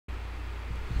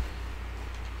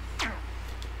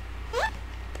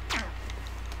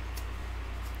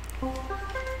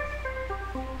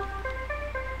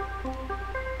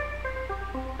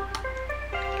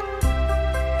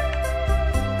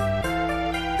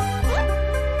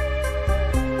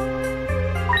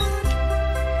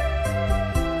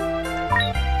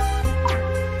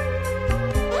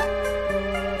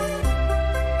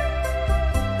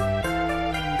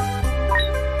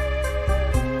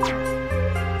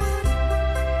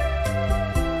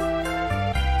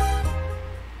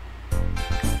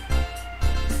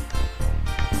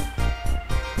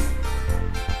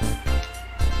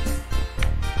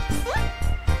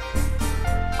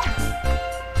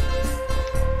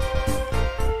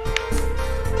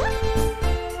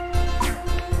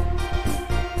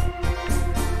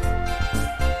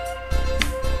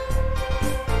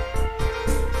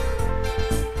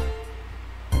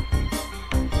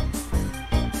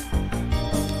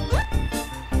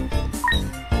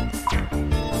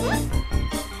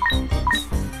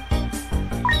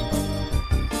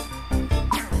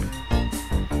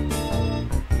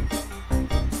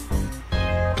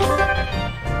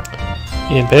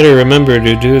You better remember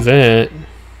to do that.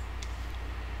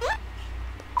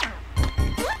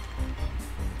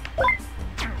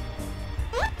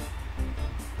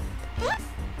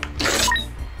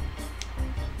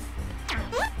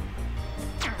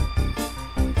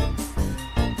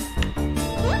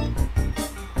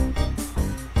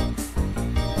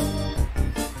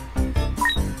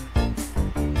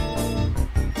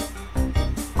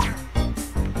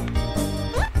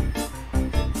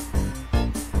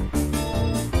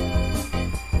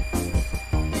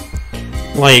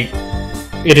 Like,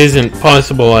 it isn't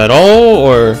possible at all,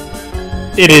 or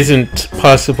it isn't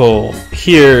possible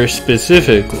here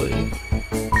specifically?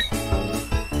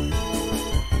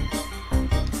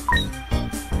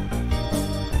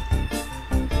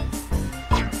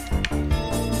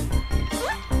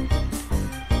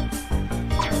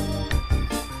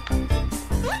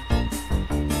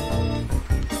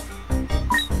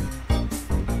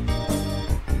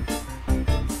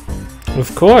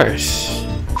 Of course.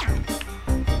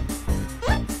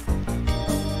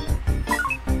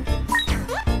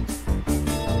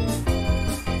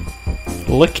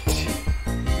 Licht.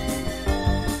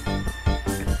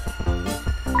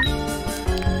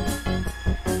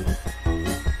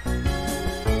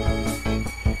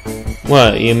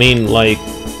 What, you mean like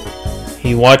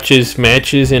he watches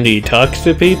matches and he talks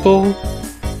to people?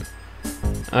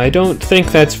 I don't think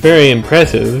that's very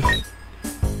impressive.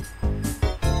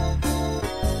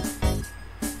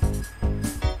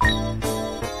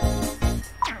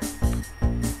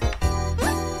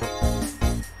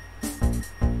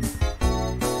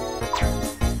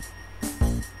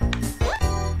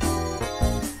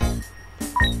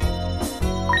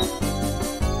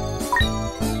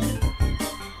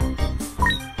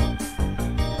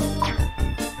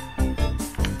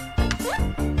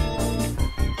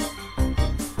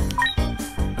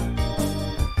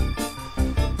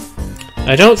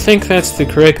 I don't think that's the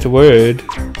correct word.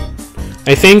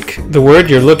 I think the word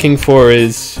you're looking for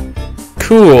is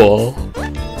cool.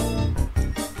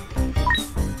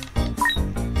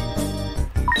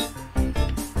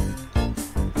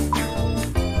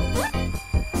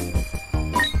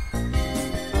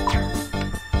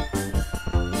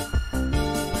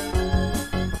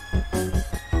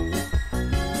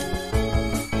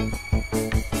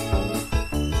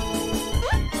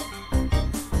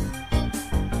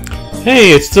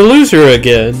 Hey, it's the loser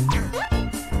again.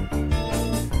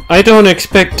 I don't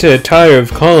expect to tire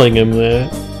of calling him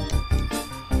that.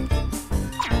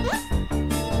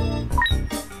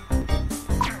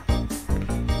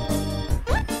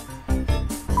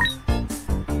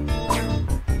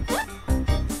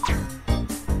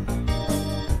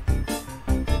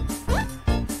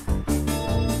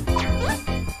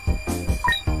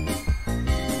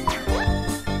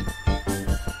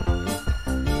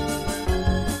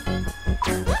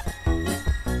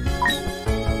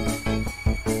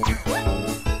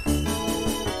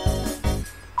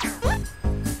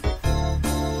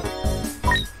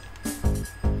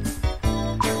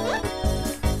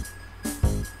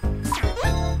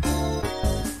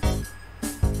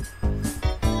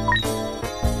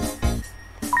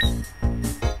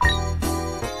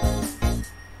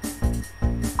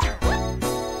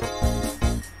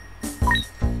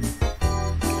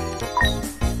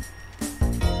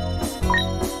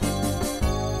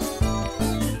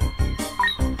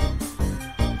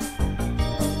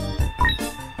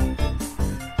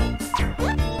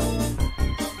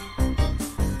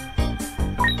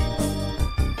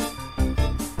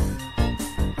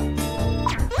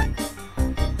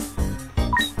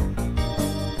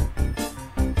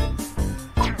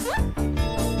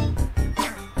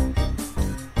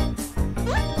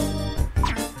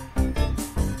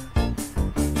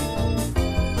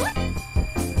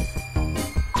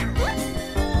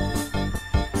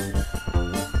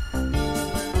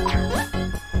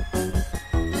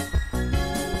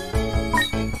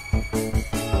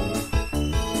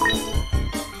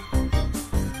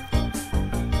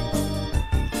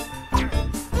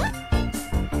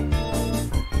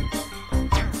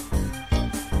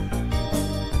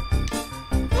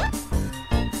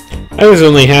 I was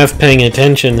only half paying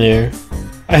attention there.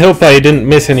 I hope I didn't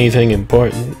miss anything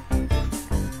important.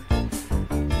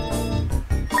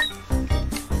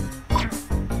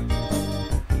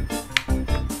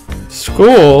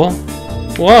 School?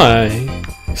 Why?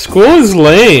 School is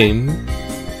lame.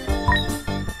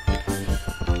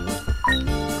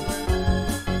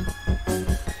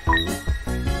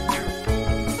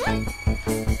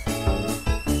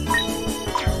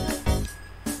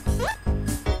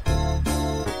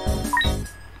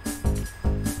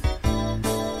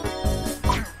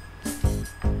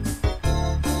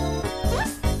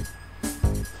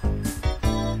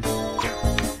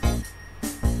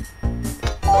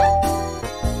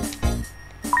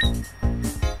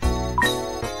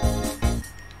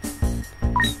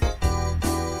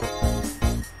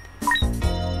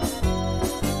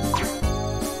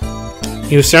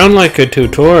 You sound like a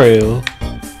tutorial.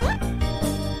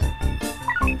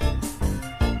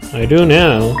 I do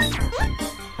now.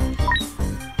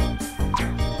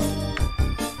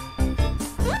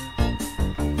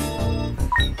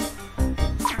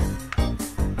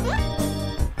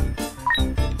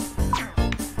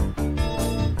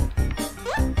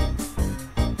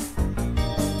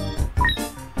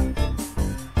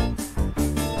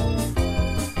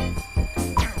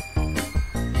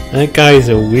 That guy's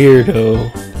a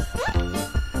weirdo.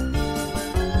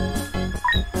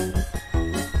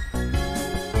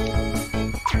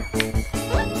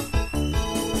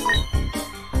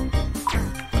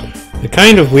 The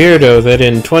kind of weirdo that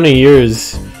in 20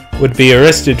 years would be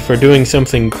arrested for doing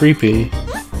something creepy.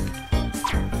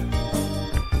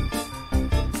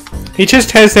 He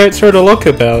just has that sort of look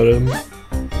about him.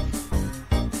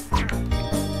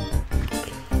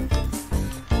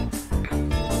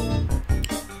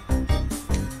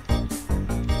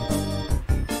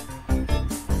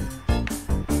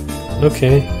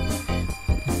 Okay.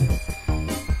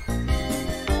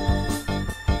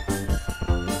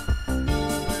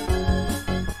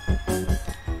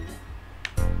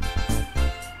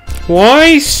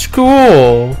 Why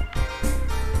school?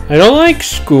 I don't like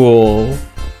school.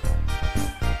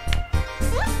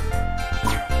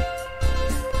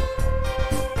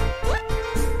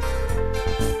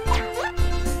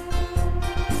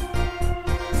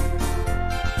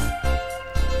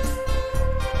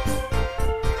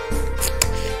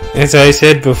 As I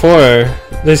said before,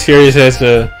 this series has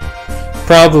a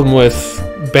problem with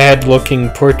bad-looking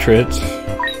portraits.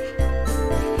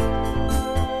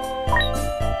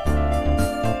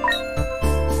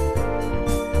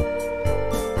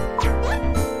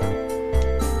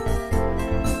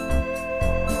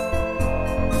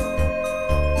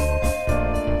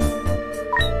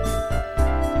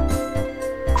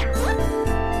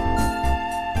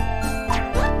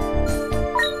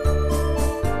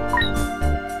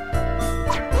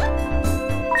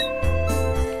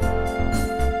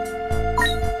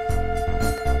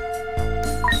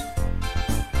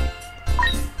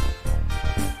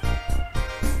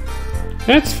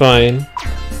 That's fine.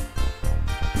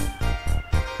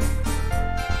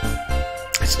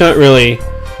 It's not really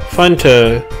fun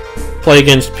to play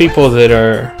against people that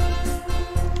are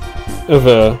of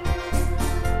a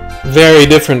very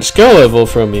different skill level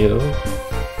from you.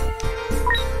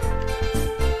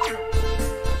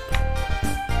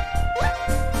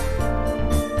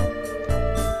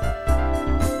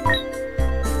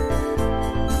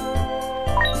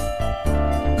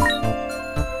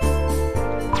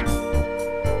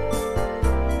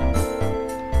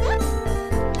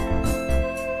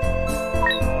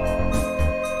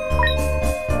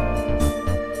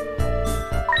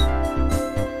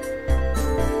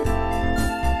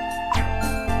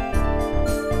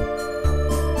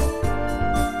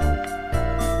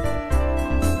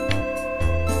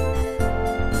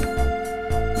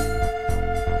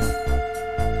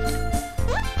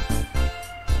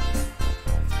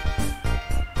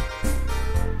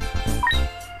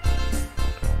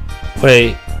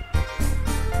 Wait.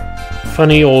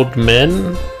 Funny old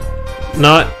men?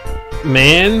 Not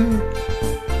man?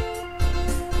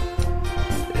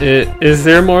 Is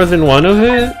there more than one of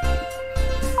it?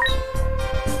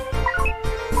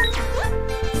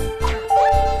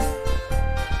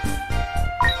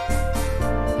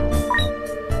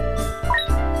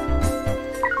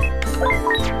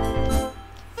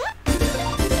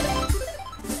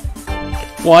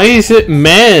 Why is it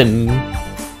men?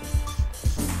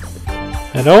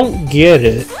 I don't get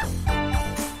it.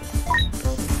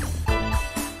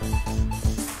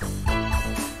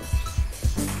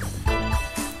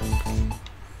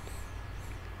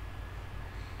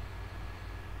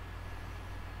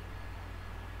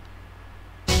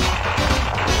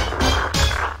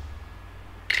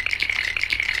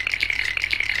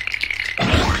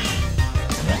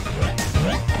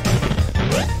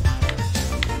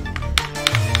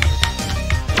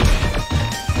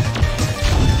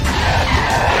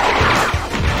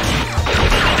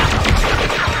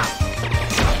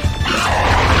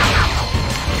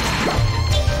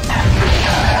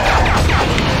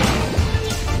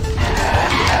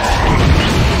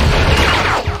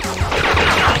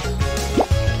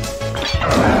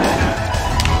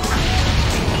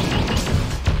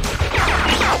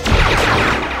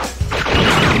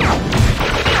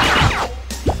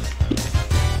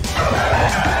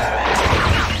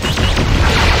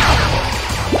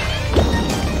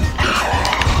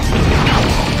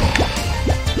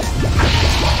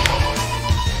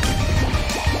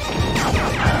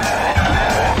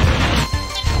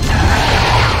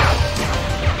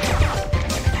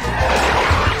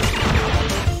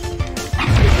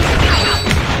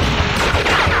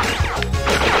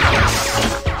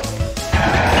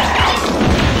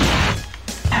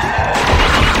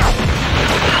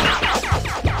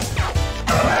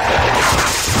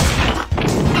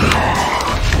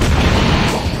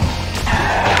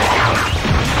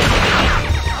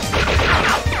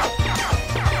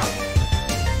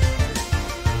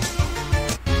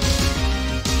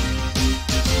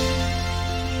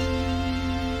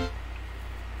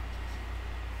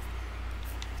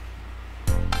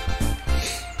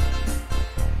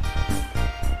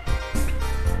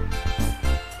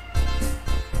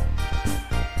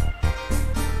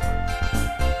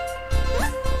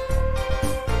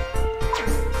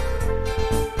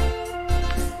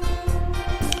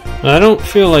 I don't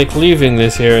feel like leaving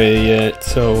this area yet,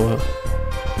 so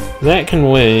that can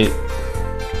wait.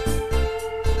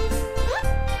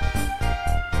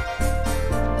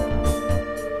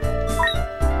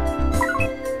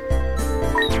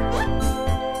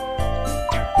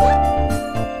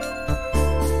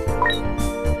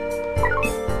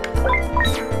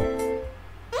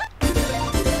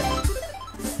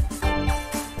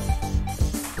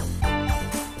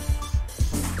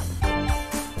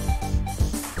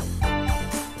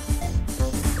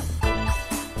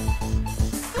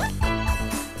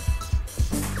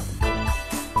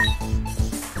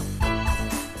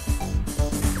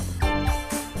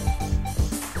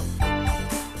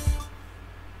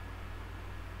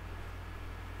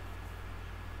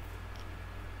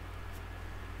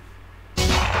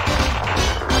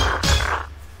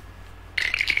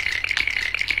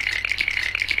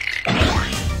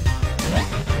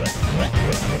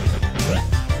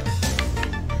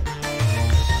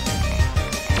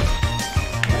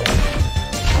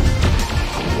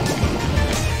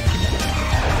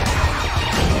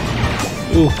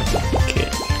 Ooh, okay.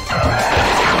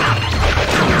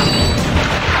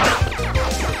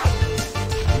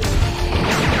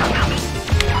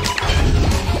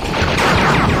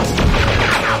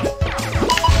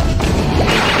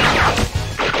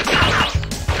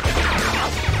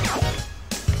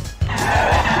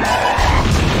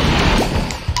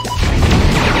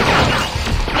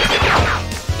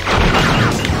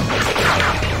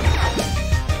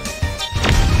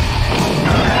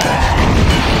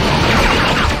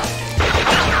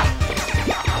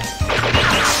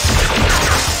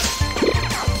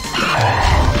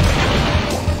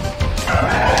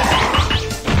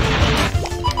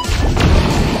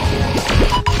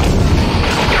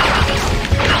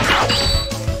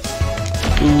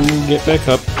 Get back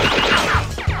up.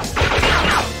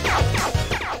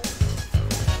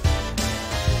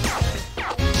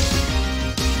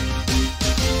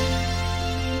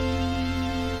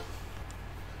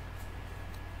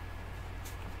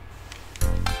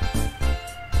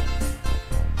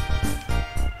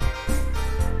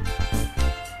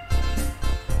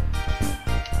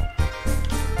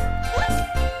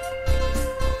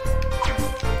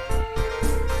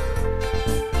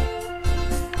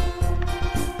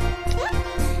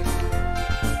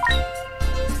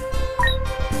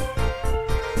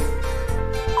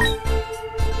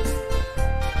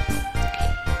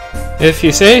 If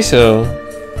you say so.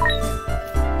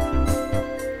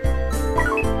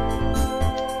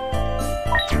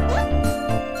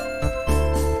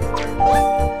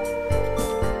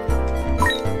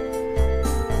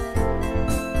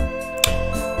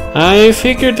 I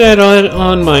figured that out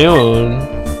on my own.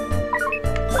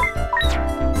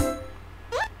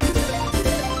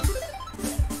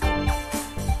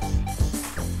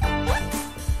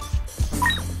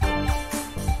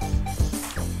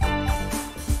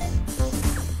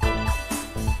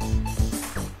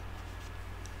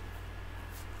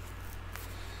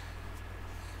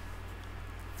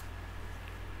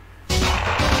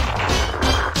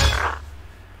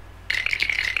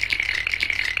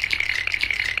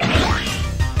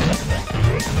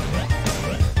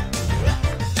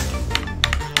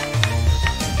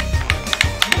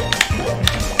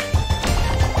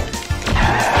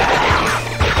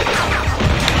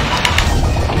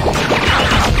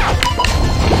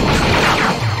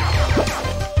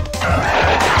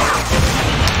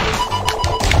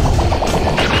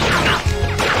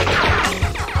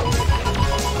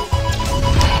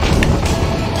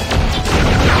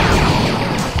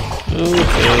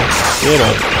 Get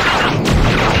up.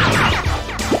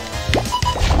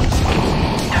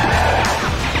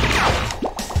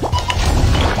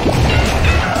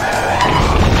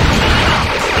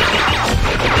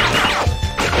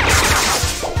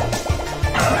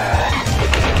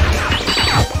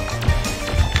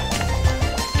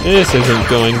 This isn't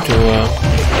going too well.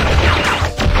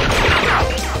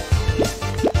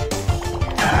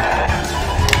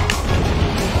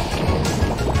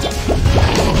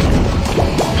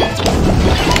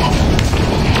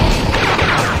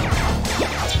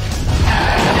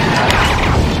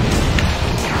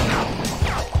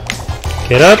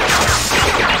 Get up.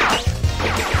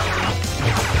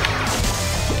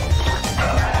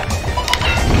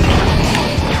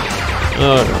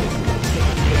 Alright.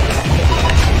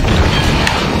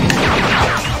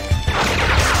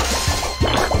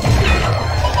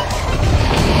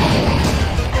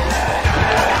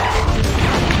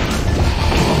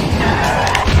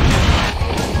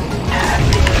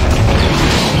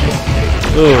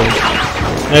 Ooh,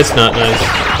 that's not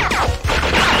nice.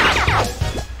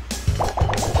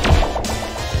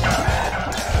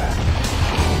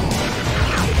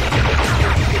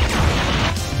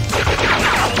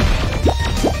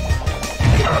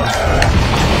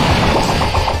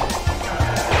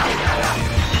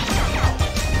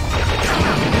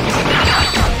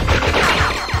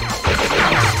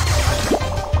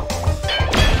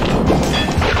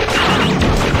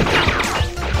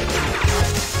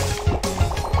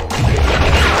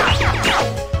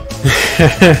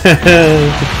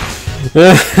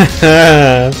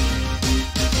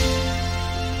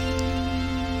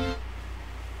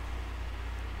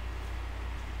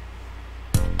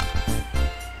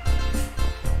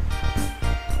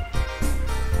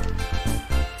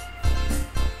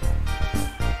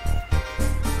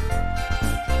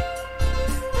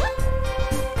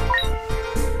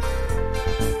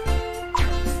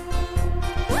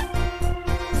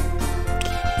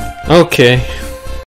 Okay.